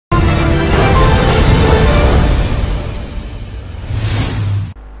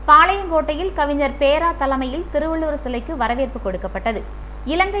பாளையங்கோட்டையில் கவிஞர் பேரா தலைமையில் திருவள்ளுவர் சிலைக்கு வரவேற்பு கொடுக்கப்பட்டது.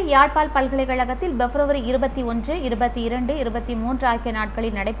 இலங்கை யாழ்ப்பாண் பல்கலைக்கழகத்தில் பிப்ரவரி 21, 22, 23 ஆகிய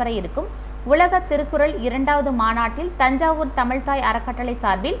நாட்களில் நடைபெற இருக்கும் உலக திருக்குறள் 2வது மாநாட்டில் தஞ்சாவூர் தமிழ்தாய் அறக்கட்டளை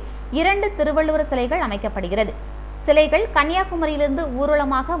சார்பில் 2 திருவள்ளுவர் சிலைகள் அமைக்கப்படுகிறது. சிலைகள் கன்னியாகுமரியிலிருந்து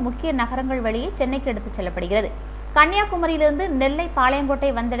ஊர்வலமாக முக்கிய நகரங்கள் வழியே சென்னைக்கு எடுத்துச் செல்லப்படுகிறது. கன்னியாகுமரியிலிருந்து நெல்லை பாளையங்கோட்டை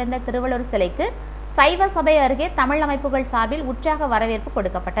வந்தடைந்த திருவள்ளுவர் சிலைக்கு சைவ சபை அருகே தமிழ் அமைப்புகள் சார்பில் உற்சாக வரவேற்பு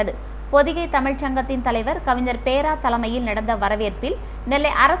கொடுக்கப்பட்டது. பொதிகை தமிழ்ச்சங்கத்தின் தலைவர் கவிஞர் பேரா தலைமையில் நடந்த வரவேற்பில்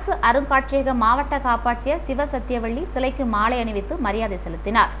நெல்லை அரசு அருங்காட்சியக மாவட்ட காப்பாட்சியர் சிவசத்தியவள்ளி சிலைக்கு மாலை அணிவித்து மரியாதை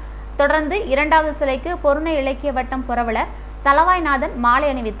செலுத்தினார். தொடர்ந்து 2வது சிலைக்கு பொருணை இலக்கிய வட்டம் புரவலர் தலவாய்நாதன் மாலை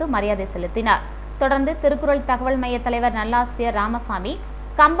அணிவித்து மரியாதை செலுத்தினார். தொடர்ந்து திருக்குறள் தகவல் மைய தலைவர் நல்லாசிரியர் ராமசாமி,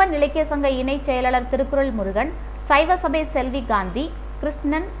 கம்பன் இலக்கிய சங்க இணை செயலாளர் திருக்குறள் முருகன், சைவ சபை செல்வி காந்தி,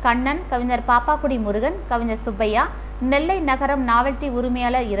 கிருஷ்ணன், கண்ணன், கவிஞர் பாப்பாக்குடி முருகன், கவிஞர் சுப்பையா, நெல்லை நகரம் நாவல்டி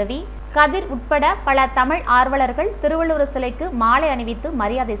உரிமையாளர் இரவி, கதிர் உட்பட பல தமிழ் ஆர்வலர்கள் திருவள்ளுவர் சிலைக்கு மாலை அணிவித்து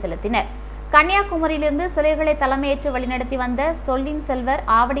மரியாதை செலுத்தினர். கன்னியாகுமரியிலிருந்து சிலைகளை தலைமையேற்று வழிநடத்தி வந்த சொல்லின் செல்வர்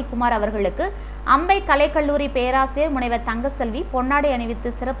ஆவடிக்குமார் அவர்களுக்கு அம்பை கலைக்கல்லூரி பேராசிரியர் முனைவர் தங்கசெல்வி பொன்னாடை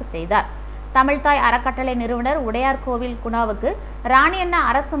அணிவித்து சிறப்பு செய்தார். தமிழ்தாய் அறக்கட்டளை நிறுவனர் உடையார் கோவில் குணாவுக்கு ராணியண்ணா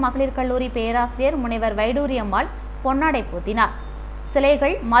அரசு மகளிர் கல்லூரி பேராசிரியர் முனைவர் வைடூரியம்மாள் பொன்னாடை பூத்தினார்.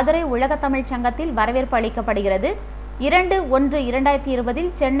 சிலைகள் மதுரை உலக தமிழ் சங்கத்தில் வரவேற்பு அளிக்கப்படுகிறது. 2/1/2020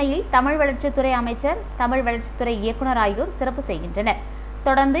 சென்னையில் தமிழ் வளர்ச்சித்துறை அமைச்சர், தமிழ் வளர்ச்சித்துறை இயக்குநர் ஆகியோர் சிறப்பு செய்கின்றனர்.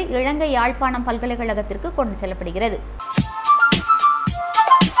 தொடர்ந்து இலங்கை யாழ்ப்பாணம் பல்கலைக்கழகத்திற்கு கொண்டு செல்லப்படுகிறது.